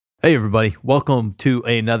Hey, everybody. Welcome to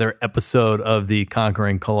another episode of the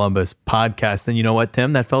Conquering Columbus podcast. And you know what,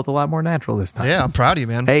 Tim? That felt a lot more natural this time. Yeah, I'm proud of you,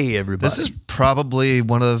 man. Hey, everybody. This is probably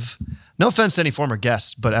one of, no offense to any former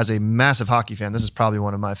guests, but as a massive hockey fan, this is probably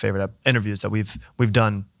one of my favorite interviews that we've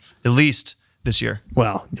done, at least this year.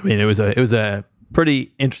 Well, I mean, it was a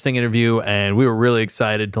pretty interesting interview, and we were really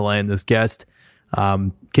excited to land this guest.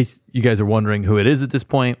 In case you guys are wondering who it is at this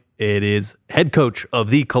point, it is head coach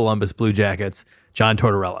of the Columbus Blue Jackets, John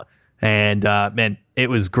Tortorella. And man, it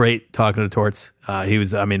was great talking to Torts. He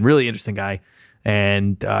was, really interesting guy,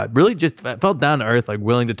 and really just felt down to earth, like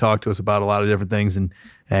willing to talk to us about a lot of different things,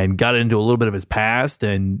 and got into a little bit of his past,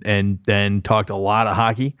 and then talked a lot of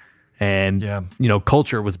hockey. And,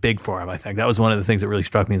 culture was big for him. I think that was one of the things that really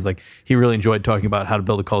struck me, is like he really enjoyed talking about how to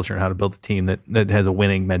build a culture and how to build a team that has a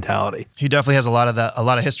winning mentality. He definitely has a lot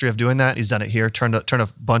of history of doing that. He's done it here, turned a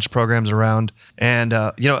bunch of programs around. And,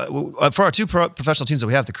 for our two professional teams that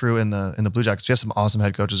we have, the Crew and the Blue Jackets, we have some awesome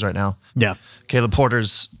head coaches right now. Yeah. Caleb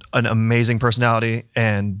Porter's an amazing personality,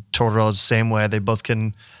 and Tortorella's the same way. They both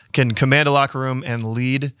can command a locker room and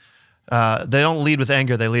lead. They don't lead with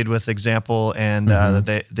anger; they lead with example, and they're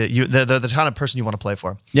the kind of person you want to play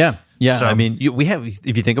for. Yeah. So, I mean, we have.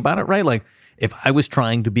 If you think about it, right? Like, if I was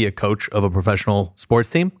trying to be a coach of a professional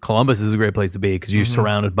sports team, Columbus is a great place to be, because you're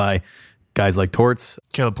surrounded by guys like Torts,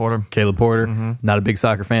 Caleb Porter. Not a big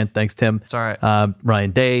soccer fan. Thanks, Tim. It's all right.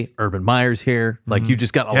 Ryan Day, Urban Meyer's here. Like, you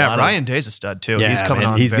just got a lot. Ryan Day's a stud too. Yeah, he's coming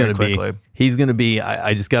on very quickly. He's going to be.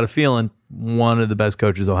 I just got a feeling one of the best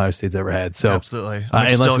coaches Ohio State's ever had. So absolutely,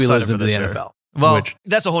 unless we lose into the NFL. Well,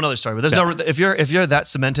 that's a whole other story. But there's no, if you're that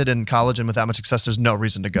cemented in college and with that much success, there's no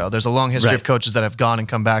reason to go. There's a long history of coaches that have gone and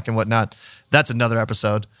come back and whatnot. That's another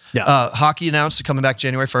episode. Yeah. Hockey announced coming back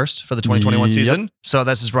January 1st for the 2021 season. So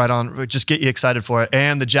this is right on. Just get you excited for it.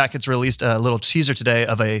 And the Jackets released a little teaser today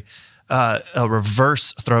of a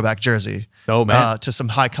reverse throwback jersey. Oh, man. To some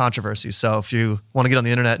high controversy. So if you want to get on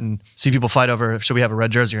the internet and see people fight over should we have a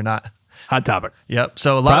red jersey or not. Hot topic. Yep.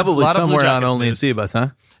 So a probably lot somewhere of on Only in Seabus,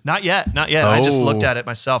 huh? Not yet. Oh. I just looked at it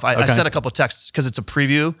myself. I sent a couple texts because it's a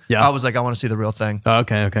preview. Yeah. I was like, I want to see the real thing. Oh,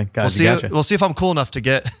 okay. Gotcha. We'll see if I'm cool enough to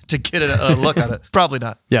get a look at it. Probably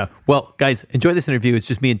not. Yeah. Well, guys, enjoy this interview. It's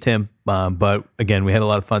just me and Tim. But again, we had a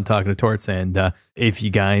lot of fun talking to Torts. And if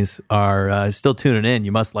you guys are still tuning in,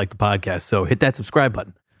 you must like the podcast. So hit that subscribe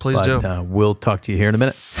button. Please do. We'll talk to you here in a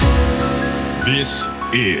minute. This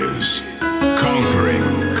is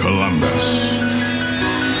Conquering Columbus.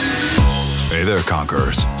 Hey there,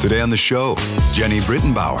 Conquerors. Today on the show, Jenny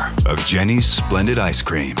Brittenbauer of Jenny's Splendid Ice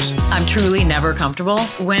Creams. I'm truly never comfortable.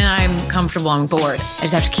 When I'm comfortable, I'm bored. I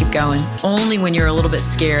just have to keep going. Only when you're a little bit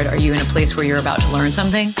scared are you in a place where you're about to learn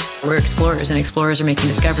something. We're explorers, and explorers are making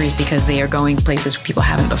discoveries because they are going places where people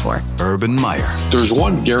haven't before. Urban Meyer. There's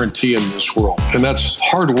one guarantee in this world, and that's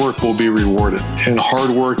hard work will be rewarded. And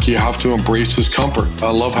hard work, you have to embrace discomfort.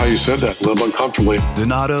 I love how you said that. Live uncomfortably.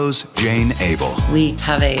 Donato's Jane Abel. We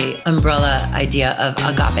have a umbrella idea of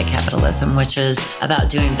agape capitalism, which is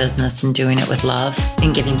about doing business and doing it with love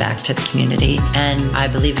and giving back to the community. And I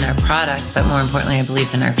believe in our product, but more importantly, I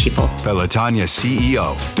believed in our people. Pelotonia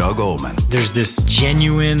CEO, Doug Ullman. There's this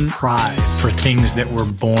genuine pride for things that were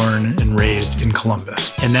born and raised in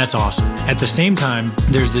Columbus. And that's awesome. At the same time,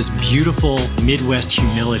 there's this beautiful Midwest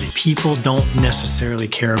humility. People don't necessarily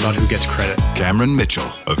care about who gets credit. Cameron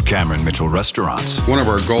Mitchell of Cameron Mitchell Restaurants. One of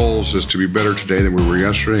our goals is to be better today than we were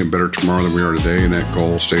yesterday and better tomorrow than we are today, and that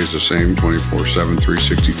goal stays the same 24/7,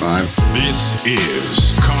 365. This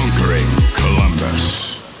is Conquering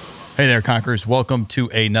Columbus. Hey there, Conquerors. Welcome to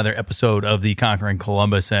another episode of the Conquering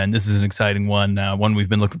Columbus, and this is an exciting one we've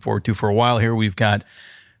been looking forward to for a while here. We've got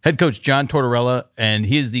head coach John Tortorella, and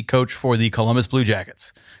he is the coach for the Columbus Blue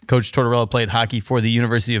Jackets. Coach Tortorella played hockey for the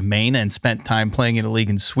University of Maine and spent time playing in a league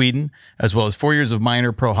in Sweden, as well as 4 years of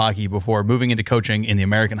minor pro hockey before moving into coaching in the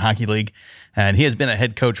American Hockey League. And he has been a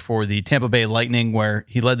head coach for the Tampa Bay Lightning, where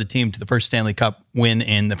he led the team to the first Stanley Cup win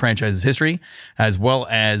in the franchise's history, as well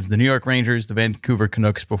as the New York Rangers, the Vancouver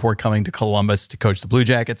Canucks, before coming to Columbus to coach the Blue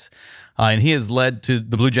Jackets. And he has led to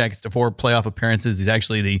the Blue Jackets to 4 playoff appearances. He's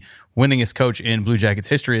actually the winningest coach in Blue Jackets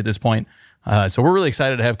history at this point. So we're really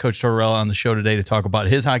excited to have Coach Tortorella on the show today to talk about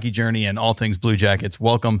his hockey journey and all things Blue Jackets.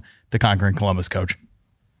 Welcome to Conquering Columbus, Coach.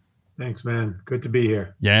 Thanks, man. Good to be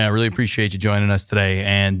here. Yeah, I really appreciate you joining us today.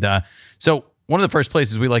 And so one of the first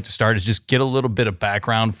places we like to start is just get a little bit of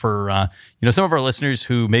background for, some of our listeners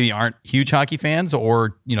who maybe aren't huge hockey fans,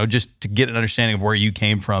 or, just to get an understanding of where you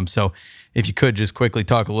came from. So if you could just quickly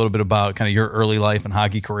talk a little bit about kind of your early life and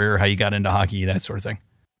hockey career, how you got into hockey, that sort of thing.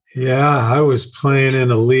 Yeah, I was playing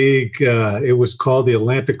in a league. It was called the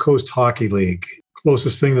Atlantic Coast Hockey League.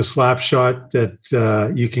 closest thing to slap shot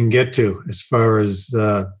that you can get to as far as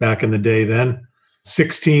back in the day then.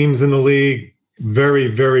 6 teams in the league, very,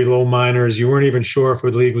 very low minors. You weren't even sure if the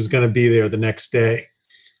league was going to be there the next day.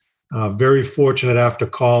 Very fortunate after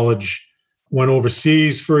college. Went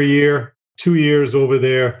overseas for a year, 2 years over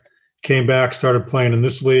there, came back, started playing in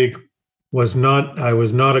this league. I was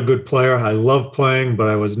not a good player. I loved playing, but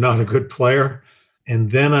I was not a good player.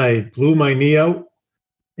 And then I blew my knee out.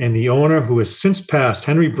 And the owner, who has since passed,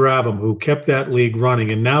 Henry Brabham, who kept that league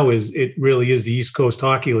running, and now it really is the East Coast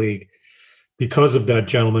Hockey League because of that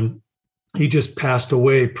gentleman. He just passed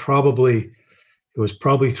away it was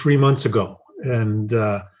probably 3 months ago. And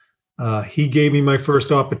he gave me my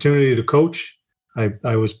first opportunity to coach.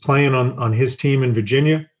 I was playing on his team in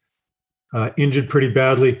Virginia, injured pretty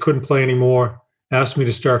badly, couldn't play anymore, asked me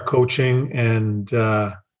to start coaching. And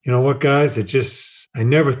you know what, guys? I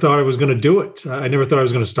never thought I was going to do it. I never thought I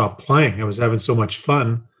was going to stop playing. I was having so much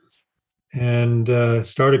fun. And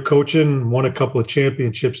started coaching, won a couple of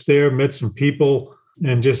championships there, met some people,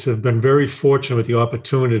 and just have been very fortunate with the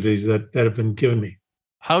opportunities that have been given me.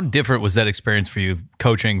 How different was that experience for you,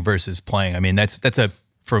 coaching versus playing? I mean, that's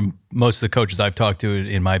from most of the coaches I've talked to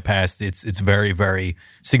in my past, it's very, very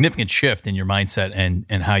significant shift in your mindset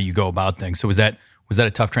and how you go about things. So was that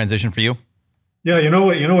a tough transition for you? Yeah, you know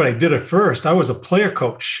what I did at first? I was a player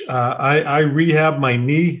coach. I rehabbed my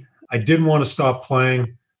knee. I didn't want to stop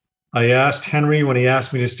playing. I asked Henry when he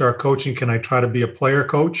asked me to start coaching, can I try to be a player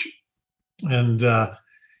coach? And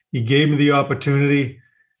he gave me the opportunity.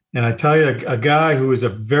 And I tell you, a guy who is a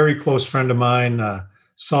very close friend of mine,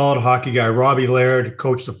 solid hockey guy, Robbie Laird,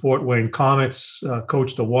 coached the Fort Wayne Comets,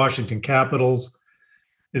 coached the Washington Capitals,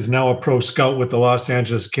 is now a pro scout with the Los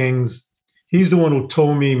Angeles Kings. He's the one who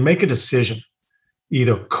told me, make a decision.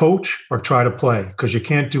 Either coach or try to play, because you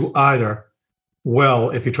can't do either well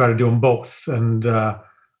if you try to do them both. And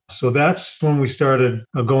so that's when we started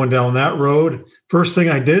going down that road. First thing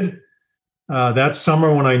I did that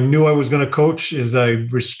summer when I knew I was going to coach is I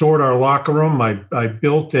restored our locker room. I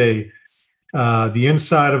built the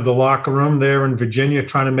inside of the locker room there in Virginia,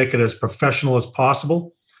 trying to make it as professional as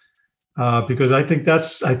possible. Because I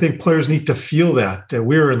think players need to feel that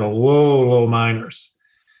we were in the low minors.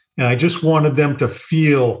 And I just wanted them to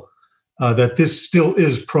feel that this still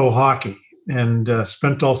is pro hockey, and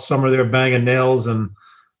spent all summer there banging nails. And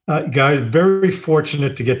guys, very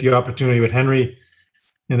fortunate to get the opportunity with Henry.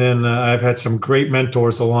 And then I've had some great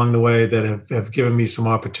mentors along the way that have given me some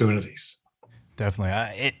opportunities.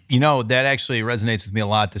 Definitely. That actually resonates with me a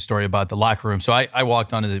lot, the story about the locker room. So I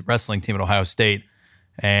walked onto the wrestling team at Ohio State,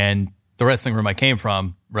 and the wrestling room I came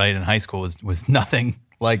from, right, in high school was nothing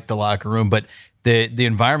like the locker room. But the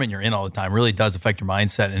environment you're in all the time really does affect your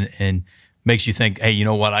mindset and makes you think, hey, you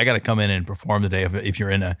know what? I got to come in and perform today if you're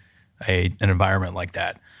in an environment like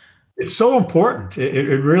that. It's so important.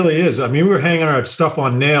 It really is. I mean, we were hanging our stuff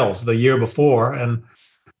on nails the year before. And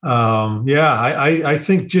I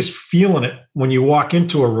think just feeling it when you walk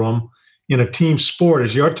into a room in a team sport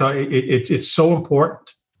is it's so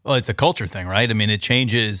important. Well, it's a culture thing, right? I mean, it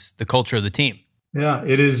changes the culture of the team. Yeah,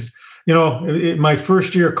 it is. My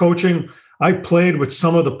first year coaching, I played with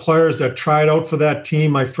some of the players that tried out for that team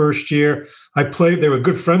my first year. They were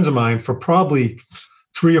good friends of mine for probably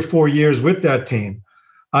 3 or 4 years with that team.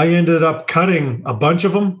 I ended up cutting a bunch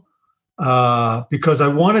of them because I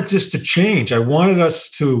wanted just to change. I wanted us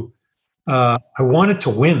to I wanted to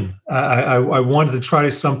win. I wanted to try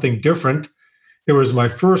something different. It was my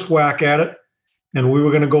first whack at it, and we were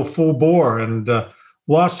going to go full bore, and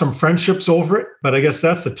lost some friendships over it. But I guess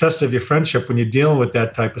that's the test of your friendship when you're dealing with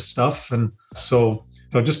that type of stuff. And so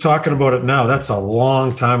just talking about it now, that's a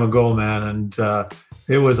long time ago, man. And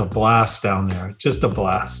it was a blast down there, just a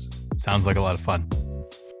blast. Sounds like a lot of fun.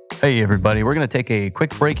 Hey, everybody. We're going to take a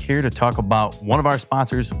quick break here to talk about one of our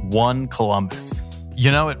sponsors, One Columbus.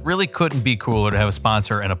 It really couldn't be cooler to have a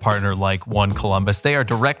sponsor and a partner like One Columbus. They are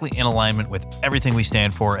directly in alignment with everything we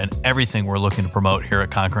stand for and everything we're looking to promote here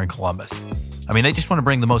at Conquering Columbus. I mean, they just want to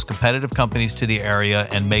bring the most competitive companies to the area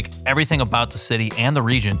and make everything about the city and the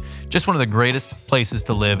region just one of the greatest places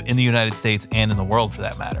to live in the United States and in the world, for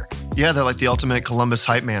that matter. Yeah, they're like the ultimate Columbus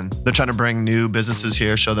hype man. They're trying to bring new businesses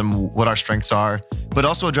here, show them what our strengths are, but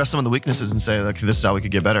also address some of the weaknesses and say, like, this is how we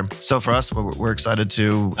could get better. So for us, we're excited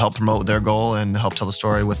to help promote their goal and help tell the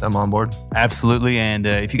story with them on board. Absolutely. And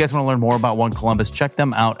if you guys want to learn more about One Columbus, check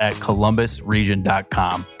them out at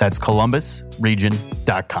columbusregion.com. That's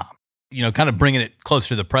columbusregion.com. Kind of bringing it closer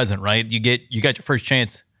to the present, right? You got your first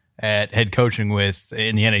chance at head coaching in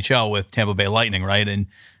the NHL with Tampa Bay Lightning, right?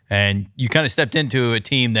 And you kind of stepped into a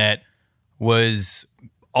team that was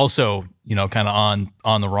also, kind of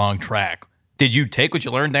on the wrong track. Did you take what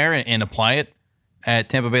you learned there and apply it at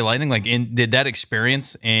Tampa Bay Lightning? Like, did that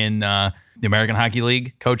experience in the American Hockey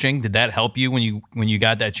League coaching, did that help you when you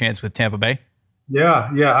got that chance with Tampa Bay?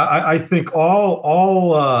 Yeah. I think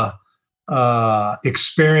all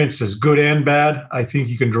experiences, good and bad, I think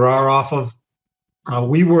you can draw off of. I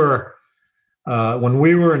was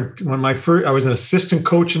an assistant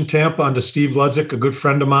coach in Tampa under Steve Ludzik, a good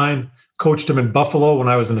friend of mine. Coached him in Buffalo when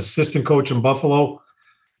I was an assistant coach in Buffalo.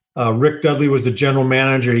 Rick Dudley was the general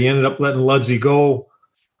manager. He ended up letting Ludzik go.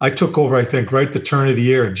 I took over, I think, right the turn of the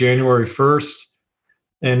year, January 1st.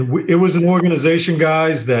 And it was an organization,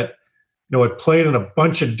 guys, that had played in a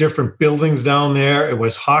bunch of different buildings down there. It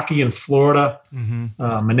was hockey in Florida.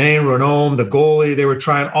 Manet, Renome, the goalie, they were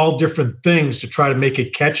trying all different things to try to make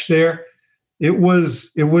it catch there. It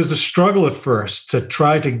was a struggle at first to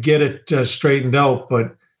try to get it straightened out,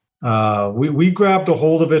 but we grabbed a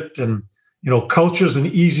hold of it. And culture is an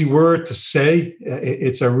easy word to say.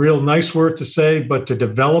 It's a real nice word to say, but to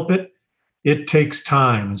develop it, it takes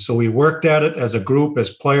time. And so we worked at it as a group, as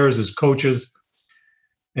players, as coaches,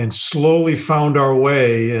 and slowly found our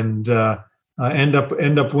way and end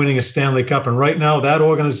up winning a Stanley Cup. And right now, that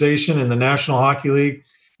organization in the National Hockey League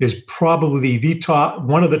is probably the top,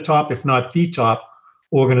 one of the top, if not the top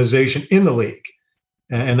organization in the league.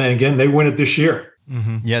 And then again, they win it this year.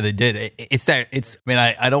 Mm-hmm. Yeah, they did.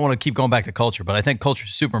 I don't want to keep going back to culture, but I think culture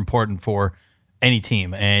is super important for any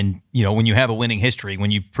team. And, when you have a winning history,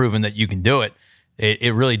 when you've proven that you can do it,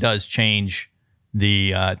 it really does change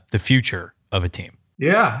the future of a team.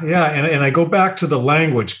 Yeah. And I go back to the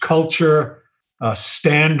language, culture,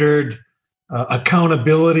 standard,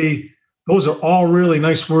 accountability. Those are all really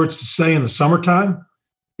nice words to say in the summertime.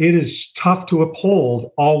 It is tough to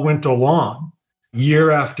uphold all winter long,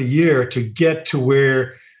 year after year, to get to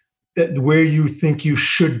where you think you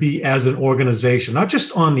should be as an organization, not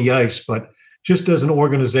just on the ice, but just as an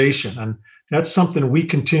organization. And that's something we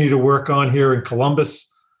continue to work on here in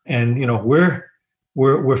Columbus. And,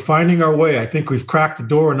 we're finding our way. I think we've cracked the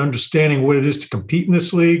door in understanding what it is to compete in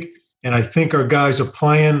this league. And I think our guys are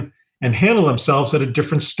playing and handle themselves at a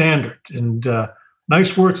different standard. And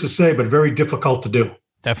nice words to say, but very difficult to do.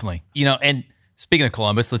 Definitely. And speaking of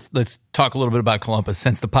Columbus, let's talk a little bit about Columbus,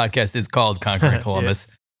 since the podcast is called Conquering Columbus.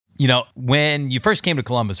 Yeah. When you first came to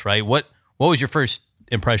Columbus, right? What was your first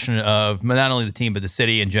impression of not only the team, but the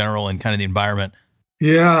city in general and kind of the environment?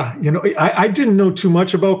 Yeah. I didn't know too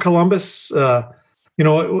much about Columbus.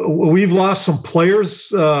 We've lost some players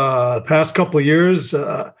the past couple of years.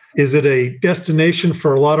 Is it a destination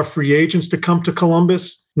for a lot of free agents to come to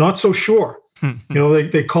Columbus? Not so sure.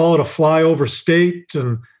 They call it a flyover state,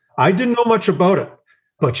 and I didn't know much about it,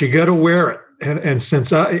 but you got to wear it. And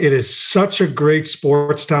since it is such a great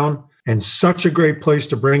sports town and such a great place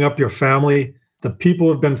to bring up your family, the people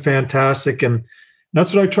have been fantastic. And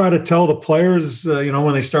that's what I try to tell the players,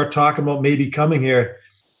 when they start talking about maybe coming here.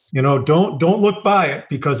 Don't look by it,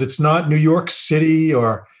 because it's not New York City,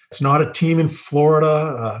 or it's not a team in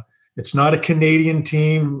Florida. It's not a Canadian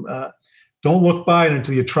team. Don't look by it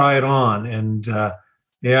until you try it on. And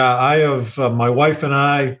I have my wife and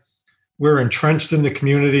I, we're entrenched in the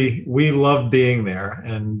community. We love being there,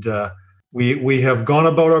 and we have gone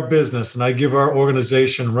about our business. And I give our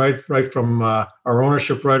organization right from our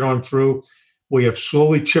ownership right on through. We have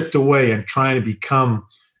slowly chipped away and trying to become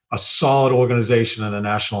a solid organization in the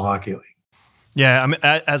National Hockey League. Yeah, I mean,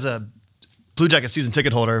 as a Blue Jackets season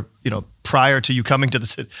ticket holder, prior to you coming to the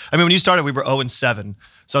city, when you started, we were 0-7.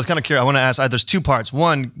 So I was kind of curious. I want to ask, there's two parts.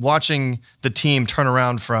 One, watching the team turn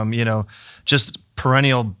around from, just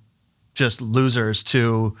perennial, just losers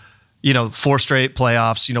to, 4 straight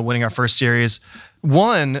playoffs, winning our first series.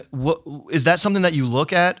 One, is that something that you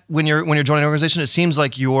look at when you're joining an organization? It seems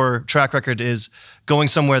like your track record is going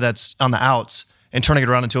somewhere that's on the outs and turning it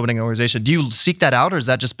around into a winning organization. Do you seek that out, or has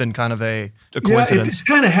that just been kind of a coincidence? Yeah, it's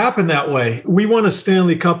kind of happened that way. We won a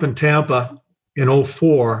Stanley Cup in Tampa in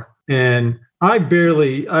 2004, and I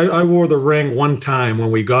wore the ring one time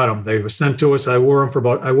when we got them. They were sent to us. I wore it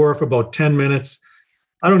for about 10 minutes.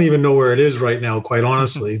 I don't even know where it is right now, quite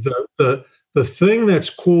honestly. The thing that's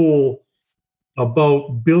cool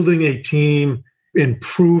about building a team,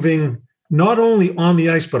 improving not only on the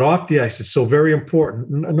ice, but off the ice is so very important.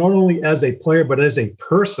 Not only as a player, but as a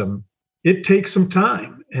person, it takes some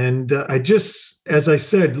time. And as I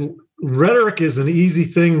said, rhetoric is an easy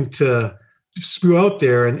thing to spew out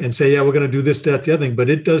there and say, yeah, we're going to do this, that, the other thing, but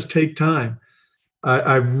it does take time.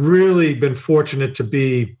 I've really been fortunate to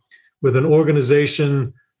be with an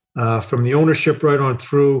organization from the ownership right on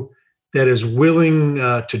through that is willing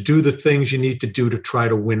to do the things you need to do to try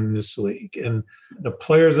to win this league. And the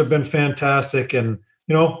players have been fantastic. And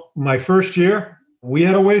my first year, we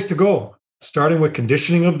had a ways to go, starting with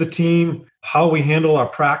conditioning of the team, how we handle our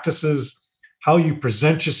practices, how you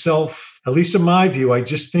present yourself. At least in my view, I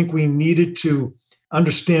just think we needed to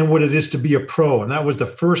understand what it is to be a pro. And that was the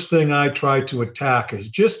first thing I tried to attack, is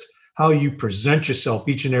just how you present yourself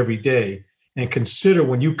each and every day. And consider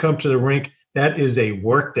when you come to the rink, that is a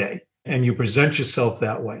work day and you present yourself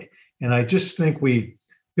that way. And I just think we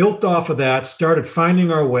built off of that, started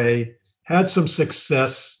finding our way, had some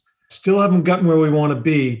success, still haven't gotten where we want to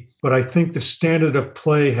be, but I think the standard of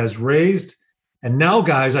play has raised. And now,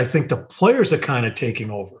 guys, I think the players are kind of taking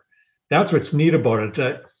over. That's what's neat about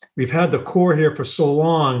it. We've had the core here for so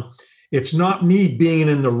long. It's not me being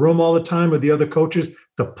in the room all the time with the other coaches.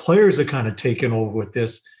 The players are kind of taking over with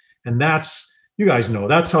this. And that's, you guys know,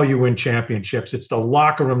 that's how you win championships. It's the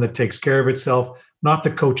locker room that takes care of itself, not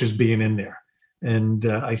the coaches being in there. And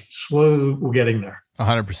I slowly we're getting there.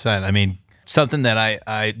 100%. I mean, something that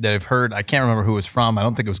I've heard, I can't remember who it was from. I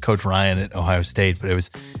don't think it was Coach Ryan at Ohio State, but it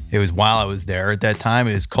was while I was there at that time,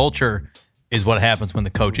 is culture is what happens when the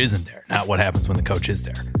coach isn't there, not what happens when the coach is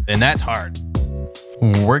there. And that's hard.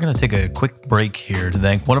 We're going to take a quick break here to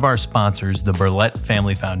thank one of our sponsors, the Burlett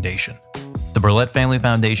Family Foundation. The Burlett Family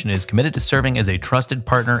Foundation is committed to serving as a trusted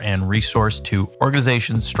partner and resource to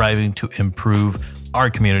organizations striving to improve our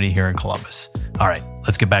community here in Columbus. All right,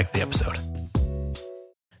 let's get back to the episode.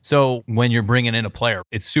 So when you're bringing in a player,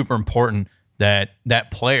 it's super important that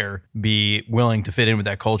that player be willing to fit in with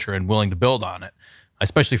that culture and willing to build on it,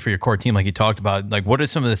 especially for your core team, like you talked about. Like, what are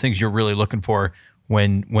some of the things you're really looking for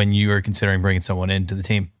when you are considering bringing someone into the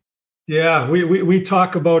team? Yeah, we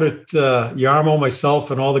talk about it, Yarmo,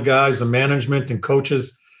 myself, and all the guys, the management and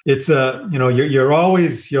coaches. It's you're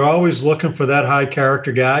always looking for that high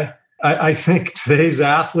character guy. I think today's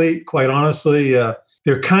athlete, quite honestly,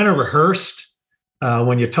 they're kind of rehearsed.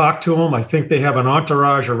 When you talk to them, I think they have an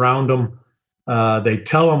entourage around them. They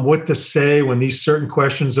tell them what to say when these certain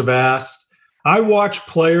questions are asked. I watch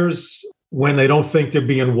players when they don't think they're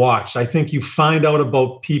being watched. I think you find out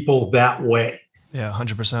about people that way. Yeah,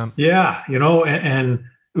 100%. Yeah, and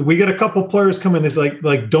we get a couple players coming. There's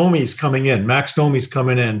like Domi's coming in. Max Domi's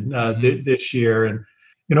coming in this year. And,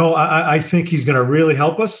 I think he's going to really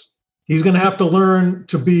help us. He's going to have to learn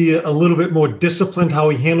to be a little bit more disciplined how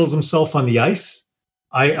he handles himself on the ice.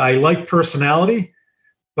 I like personality,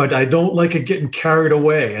 but I don't like it getting carried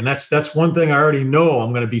away. And that's one thing I already know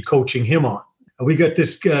I'm going to be coaching him on. We got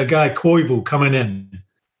this guy, Koivu, coming in,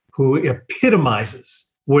 who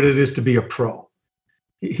epitomizes what it is to be a pro.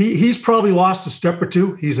 He's probably lost a step or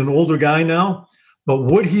two. He's an older guy now. But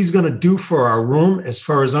what he's going to do for our room, as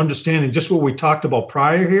far as understanding just what we talked about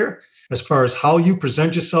prior here, as far as how you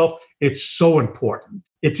present yourself, it's so important.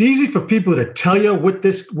 It's easy for people to tell you what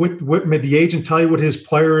the agent tell you what his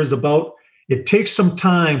player is about. It takes some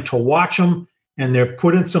time to watch them, and they're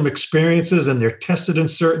put in some experiences and they're tested in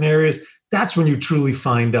certain areas. That's when you truly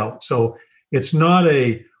find out. So it's not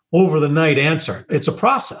a over the night answer. It's a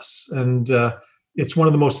process. And it's one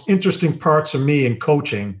of the most interesting parts of me in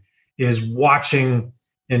coaching is watching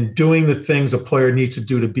and doing the things a player needs to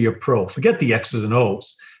do to be a pro. Forget the X's and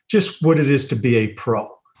O's, just what it is to be a pro.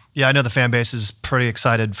 Yeah, I know the fan base is pretty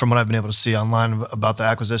excited from what I've been able to see online about the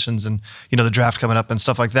acquisitions and, the draft coming up and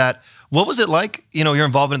stuff like that. What was it like, your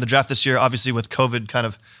involvement in the draft this year, obviously with COVID kind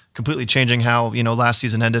of completely changing how, last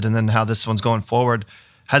season ended and then how this one's going forward.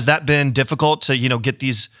 Has that been difficult to, get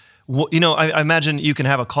these, I imagine you can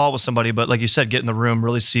have a call with somebody, but like you said, get in the room,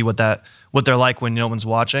 really see what they're like when no one's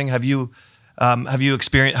watching. Have you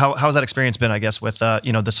experienced, how's that experience been, I guess, with,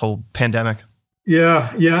 this whole pandemic?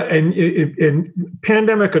 Yeah. And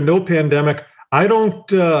pandemic or no pandemic, I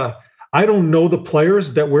don't know the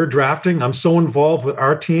players that we're drafting. I'm so involved with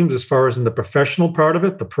our teams as far as in the professional part of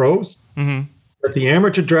it, the pros. Mm-hmm. At the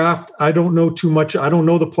amateur draft, I don't know too much. I don't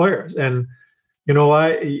know the players. And,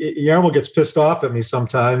 Yarmo gets pissed off at me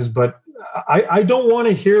sometimes, but I don't want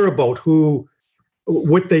to hear about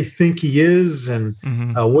what they think he is and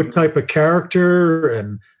what type of character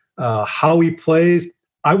and how he plays.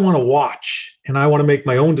 I want to watch and I want to make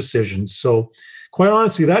my own decisions. So quite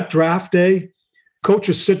honestly, that draft day,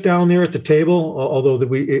 coaches sit down there at the table, although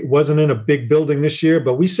it wasn't in a big building this year,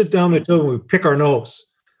 but we sit down there and we pick our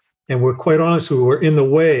nose. And we're quite honestly, we're in the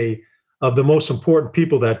way of the most important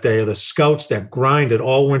people that day, are the scouts that grind it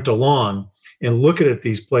all winter long and look at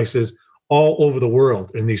these places all over the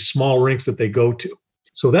world in these small rinks that they go to.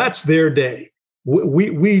 So that's their day.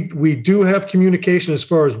 We do have communication as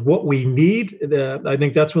far as what we need. I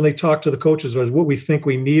think that's when they talk to the coaches as what we think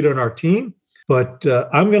we need on our team. But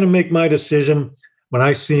I'm going to make my decision when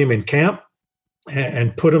I see him in camp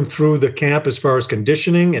and put him through the camp as far as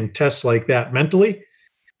conditioning and tests like that mentally.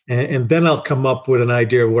 and then I'll come up with an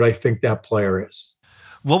idea of what I think that player is.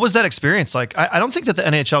 What was that experience like? I don't think that the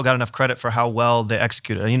NHL got enough credit for how well they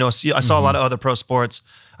executed. You know, I saw a lot of other pro sports.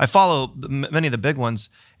 I follow many of the big ones,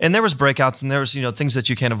 and there was breakouts and there was, things that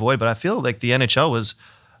you can't avoid. But I feel like the NHL was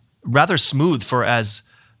rather smooth for as,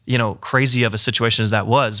 crazy of a situation as that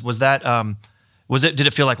was. Was that, did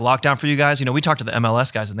it feel like lockdown for you guys? We talked to the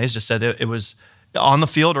MLS guys and they just said it was on the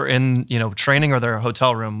field or in, training or their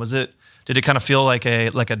hotel room. Did it kind of feel like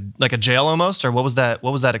a jail almost, or what was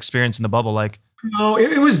that experience in the bubble like? No,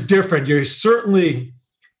 it was different. You certainly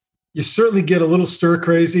get a little stir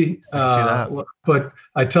crazy. I can see that. But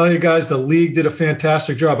I tell you guys, the league did a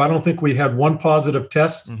fantastic job. I don't think we had one positive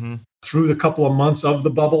test through the couple of months of the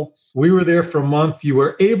bubble. We were there for a month. You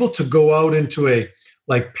were able to go out into a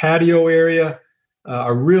patio area,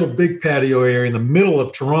 a real big patio area in the middle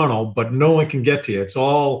of Toronto, but no one can get to you. It's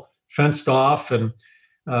all fenced off. And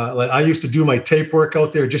I used to do my tape work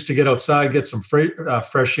out there just to get outside, get some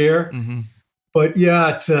fresh air. Mm-hmm. But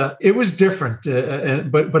yeah, it was different.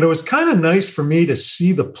 But it was kind of nice for me to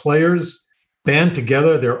see the players band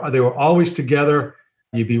together. They were always together.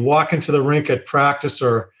 You'd be walking to the rink at practice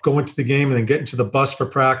or going to the game and then getting to the bus for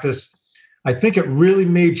practice. I think it really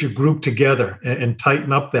made your group together and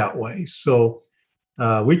tighten up that way. So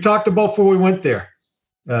we talked about before we went there.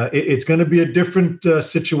 It's going to be a different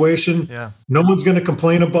situation. Yeah. No one's going to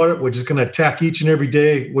complain about it. We're just going to attack each and every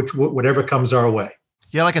day, whatever comes our way.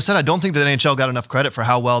 Yeah, like I said, I don't think that the NHL got enough credit for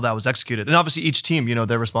how well that was executed. And obviously each team,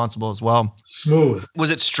 they're responsible as well. Smooth.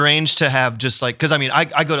 Was it strange to have just because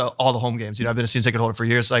I go to all the home games. I've been a season ticket holder for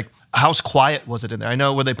years. Like, how quiet was it in there? I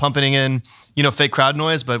know, were they pumping in, fake crowd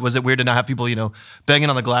noise, but was it weird to not have people, banging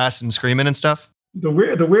on the glass and screaming and stuff? The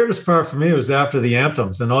weirdest part for me was after the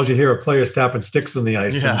anthems, and all you hear are players tapping sticks on the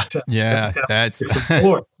ice. Yeah, that's.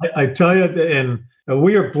 I tell you, and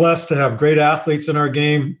we are blessed to have great athletes in our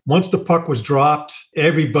game. Once the puck was dropped,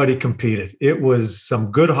 everybody competed. It was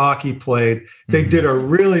some good hockey played. They did a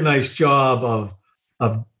really nice job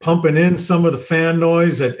of pumping in some of the fan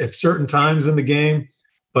noise at certain times in the game,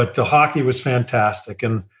 but the hockey was fantastic.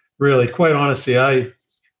 And really, quite honestly,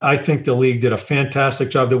 I think the league did a fantastic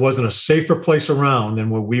job. There wasn't a safer place around than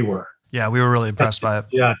where we were. Yeah, we were really impressed by it.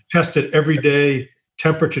 Yeah, tested every day,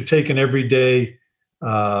 temperature taken every day.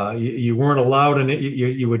 You weren't allowed in it.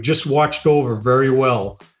 You were just watched over very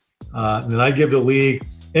well. And I give the league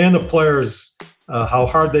and the players how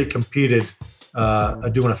hard they competed, are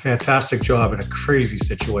doing a fantastic job in a crazy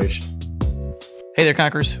situation. Hey there,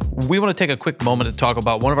 Conquerors. We want to take a quick moment to talk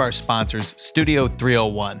about one of our sponsors, Studio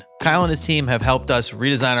 301. Kyle and his team have helped us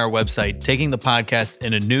redesign our website, taking the podcast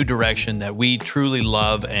in a new direction that we truly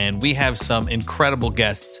love, and we have some incredible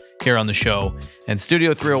guests here on the show. And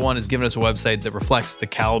Studio 301 has given us a website that reflects the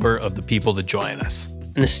caliber of the people that join us.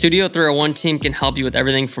 And the Studio 301 team can help you with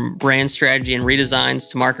everything from brand strategy and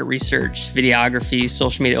redesigns to market research, videography,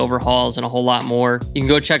 social media overhauls, and a whole lot more. You can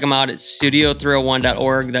go check them out at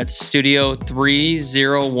studio301.org. That's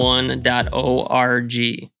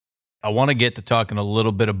studio301.org. I want to get to talking a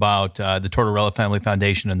little bit about the Tortorella Family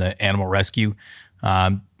Foundation and the animal rescue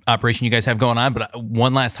operation you guys have going on. But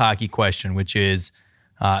one last hockey question, which is,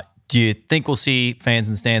 do you think we'll see fans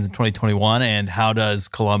in the stands in 2021? And how does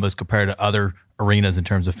Columbus compare to other arenas in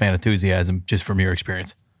terms of fan enthusiasm, just from your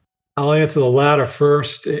experience? I'll answer the latter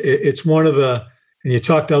first. It's one of the, and you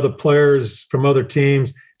talk to other players from other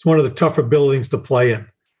teams, it's one of the tougher buildings to play in.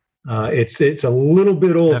 It's a little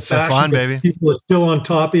bit old-fashioned, baby. People are still on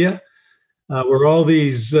top of you. Where all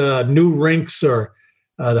these new rinks are,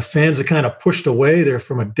 the fans are kind of pushed away. They're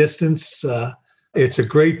from a distance. It's a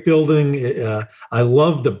great building. I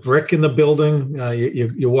love the brick in the building.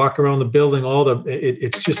 You walk around the building,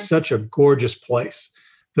 it's just such a gorgeous place.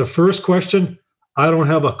 The first question, I don't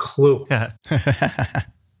have a clue.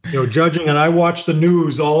 Judging, and I watch the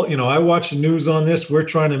news I watch the news on this.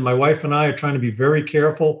 My wife and I are trying to be very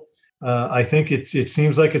careful. I think it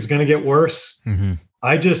seems like it's going to get worse. Mm-hmm.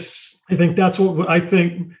 I think that's what I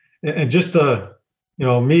think. And just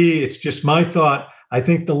me, it's just my thought. I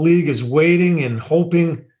think the league is waiting and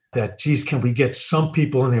hoping that, geez, can we get some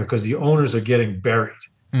people in there because the owners are getting buried.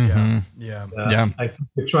 Mm-hmm. Yeah. I think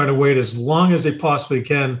they're trying to wait as long as they possibly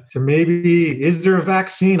can to maybe, is there a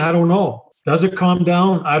vaccine? I don't know. Does it calm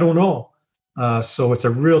down? I don't know. So it's a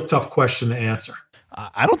real tough question to answer.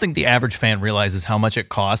 I don't think the average fan realizes how much it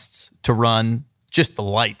costs to run just the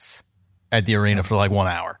lights at the arena for like 1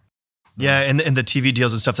 hour. Yeah, and the TV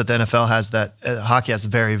deals and stuff that the NFL has, that hockey has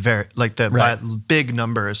very, very, by big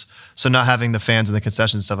numbers. So not having the fans and the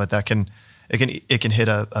concessions and stuff like that can hit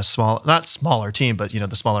a small, not smaller team, but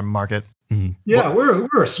the smaller market. Mm-hmm. Yeah,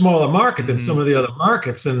 we're a smaller market than some of the other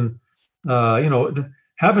markets, and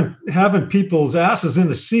having people's asses in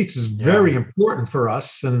the seats is very important for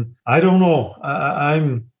us. And I don't know.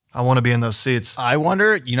 I want to be in those seats. I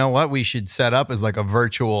wonder, you know what we should set up as like a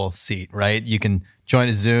virtual seat, right? You can join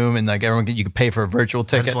a Zoom and like you can pay for a virtual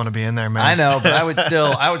ticket. I just want to be in there, man. I know, but I would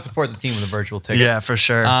support the team with a virtual ticket. Yeah, for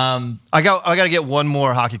sure. I got to get one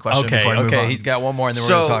more hockey question before I move on. He's got one more and then we're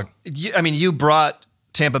going to talk. You brought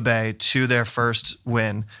Tampa Bay to their first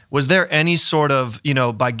win. Was there any sort of,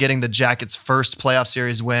 by getting the Jackets' first playoff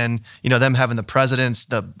series win, them having the Presidents,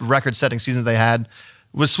 the record-setting season they had,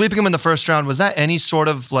 was sweeping them in the first round, was that any sort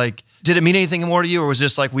of did it mean anything more to you, or was it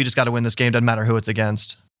just we just got to win this game, doesn't matter who it's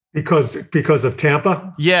against? Because of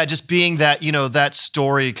Tampa? Yeah, just being that, that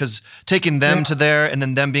story, because taking them to there and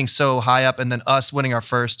then them being so high up and then us winning our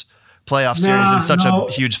first playoff series in such a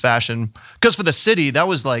huge fashion. Because for the city, that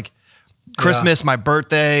was Christmas, my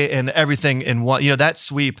birthday, and everything in one. That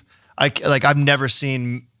sweep, I've never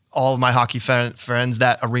seen all of my hockey friends,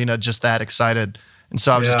 that arena, just that excited. And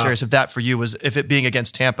so I was just curious if that for you was, if it being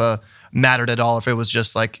against Tampa mattered at all, if it was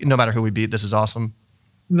just no matter who we beat, this is awesome.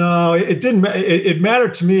 No, it didn't. It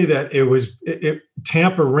mattered to me that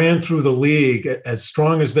Tampa ran through the league as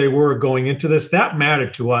strong as they were going into this. That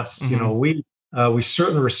mattered to us. Mm-hmm. We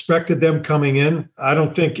certainly respected them coming in. I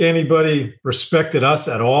don't think anybody respected us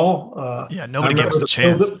at all. Nobody gave us a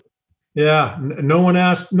chance. Yeah, no one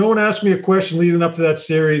asked me a question leading up to that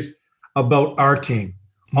series about our team.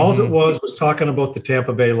 All it was talking about the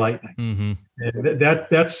Tampa Bay Lightning. Mm-hmm. And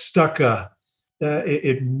that stuck.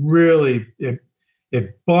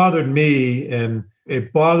 It bothered me and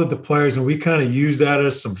it bothered the players, and we kind of used that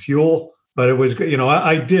as some fuel. But it was,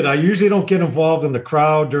 I usually don't get involved in the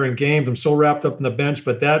crowd during games. I'm so wrapped up in the bench.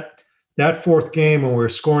 But that fourth game when we were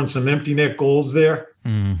scoring some empty net goals there,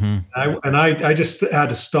 I just had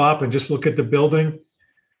to stop and just look at the building.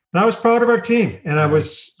 And I was proud of our team, and I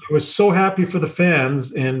was so happy for the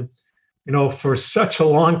fans, and for such a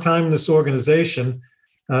long time in this organization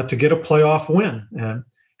to get a playoff win. And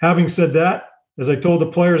having said that, as I told the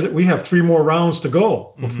players, that we have 3 more rounds to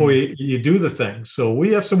go before you do the thing. So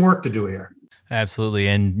we have some work to do here. Absolutely.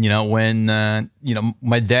 And, when,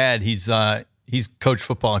 my dad, he's coached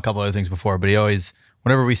football and a couple other things before, but he always,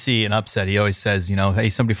 whenever we see an upset, he always says, hey,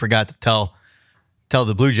 somebody forgot to tell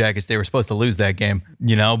the Blue Jackets they were supposed to lose that game,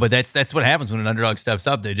 but that's what happens when an underdog steps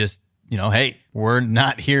up. They just, hey, we're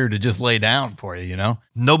not here to just lay down for you,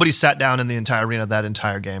 Nobody sat down in the entire arena that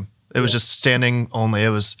entire game. It was just standing only.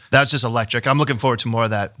 That was just electric. I'm looking forward to more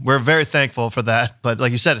of that. We're very thankful for that. But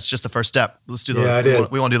like you said, it's just the first step. Let's do we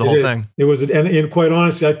want to do the whole thing. It was, and quite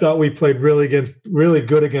honestly, I thought we played really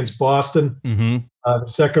good against Boston. Mm-hmm. The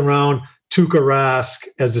second round, Tuukka Rask,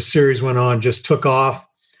 as the series went on, just took off.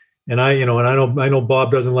 And I know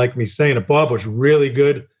Bob doesn't like me saying it. Bob was really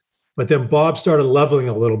good, but then Bob started leveling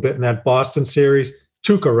a little bit in that Boston series.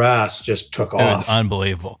 Tuukka Rask just took off. It was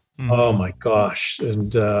unbelievable. Oh my gosh.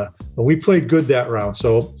 And we played good that round.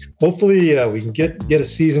 So hopefully we can get a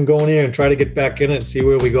season going here and try to get back in it and see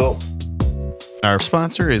where we go. Our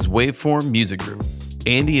sponsor is Waveform Music Group.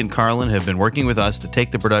 Andy and Carlin have been working with us to take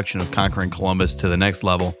the production of Conquering Columbus to the next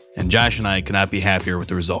level, and Josh and I could not be happier with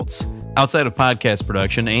the results. Outside of podcast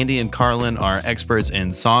production, Andy and Carlin are experts in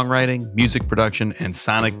songwriting, music production, and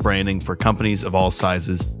sonic branding for companies of all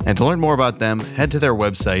sizes. And to learn more about them, head to their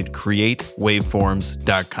website,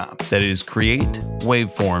 createwaveforms.com. That is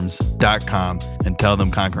createwaveforms.com, and tell them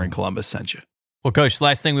Conquering Columbus sent you. Well, Coach,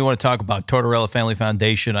 last thing we want to talk about, Tortorella Family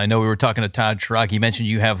Foundation. I know we were talking to Todd Chirac. You mentioned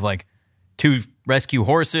you have 2 rescue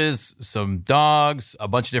horses, some dogs, a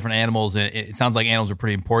bunch of different animals. And it sounds like animals are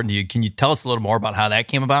pretty important to you. Can you tell us a little more about how that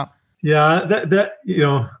came about? Yeah,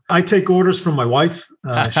 I take orders from my wife.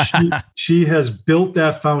 She has built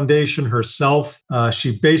that foundation herself.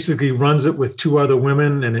 She basically runs it with 2 other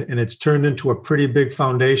women, and it's turned into a pretty big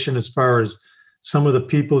foundation as far as some of the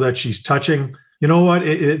people that she's touching. You know what?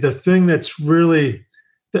 The thing that's really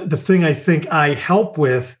the thing I think I help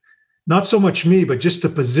with, not so much me, but just the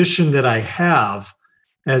position that I have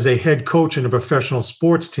as a head coach in a professional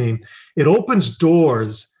sports team, it opens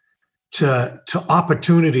doors to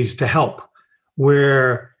opportunities to help,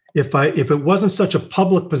 where if it wasn't such a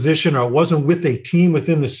public position or it wasn't with a team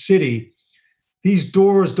within the city, these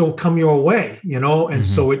doors don't come your way, and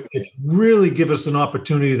so it really gives us an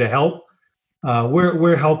opportunity to help.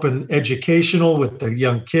 We're helping educational with the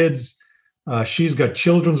young kids. She's got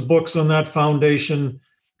children's books on that foundation.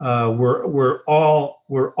 We're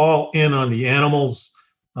all in on the animals,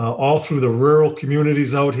 all through the rural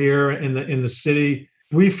communities out here in the city.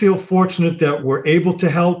 We feel fortunate that we're able to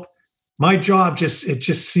help. My job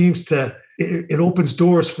seems to, it opens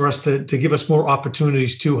doors for us to give us more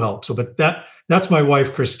opportunities to help. So, but that's my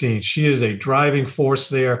wife, Christine. She is a driving force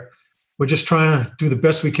there. We're just trying to do the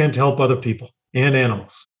best we can to help other people and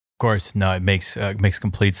animals. Of course. No, it makes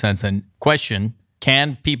complete sense. And question,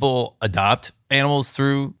 can people adopt animals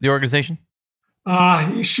through the organization?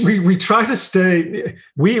 We try to stay.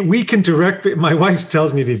 We can direct. My wife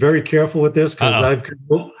tells me to be very careful with this because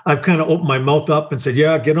I've kind of opened my mouth up and said,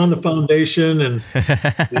 "Yeah, get on the foundation." And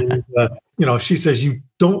she says, "You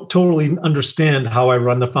don't totally understand how I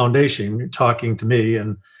run the foundation." You're talking to me,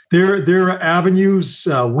 and there are avenues.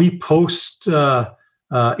 We post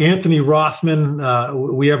Anthony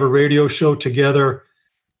Rothman. We have a radio show together.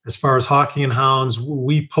 As far as Hockey and Hounds,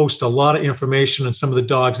 we post a lot of information on some of the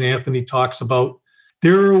dogs Anthony talks about.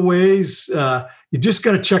 There are ways, you just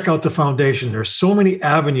got to check out the foundation. There's so many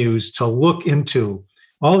avenues to look into.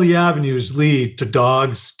 All the avenues lead to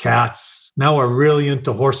dogs, cats. Now we're really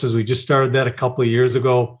into horses. We just started that a couple of years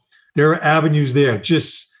ago. There are avenues there.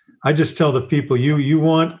 I just tell the people, you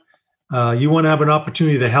want to have an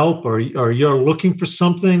opportunity to help, or you're looking for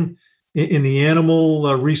something in the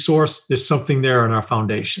animal resource, there's something there in our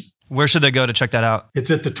foundation. Where should they go to check that out?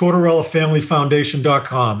 It's at the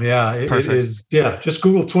TortorellaFamilyFoundation.com. Yeah, it is. Yeah, just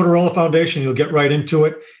Google Tortorella Foundation. You'll get right into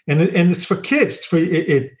it. And it's for kids. It's for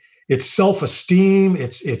it's self-esteem.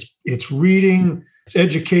 It's reading. It's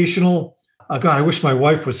educational. God, I wish my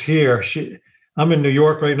wife was here. I'm in New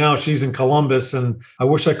York right now. She's in Columbus, and I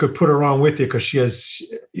wish I could put her on with you because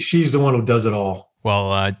she's the one who does it all.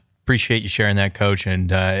 Well, appreciate you sharing that, Coach.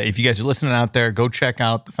 And if you guys are listening out there, go check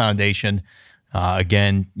out the foundation.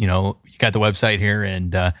 Again, you got the website here,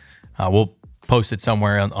 and we'll post it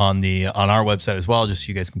somewhere on our website as well, just so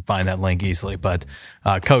you guys can find that link easily. But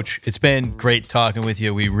Coach, it's been great talking with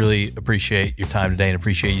you. We really appreciate your time today and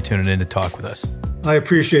appreciate you tuning in to talk with us. I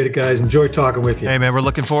appreciate it, guys. Enjoy talking with you. Hey, man, we're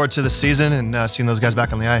looking forward to the season and seeing those guys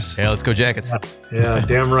back on the ice. Yeah, let's go Jackets. Yeah,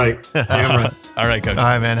 damn right. Damn right. All right, Coach. All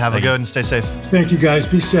right, man. Have a good and stay safe. Thank you, guys.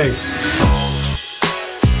 Be safe.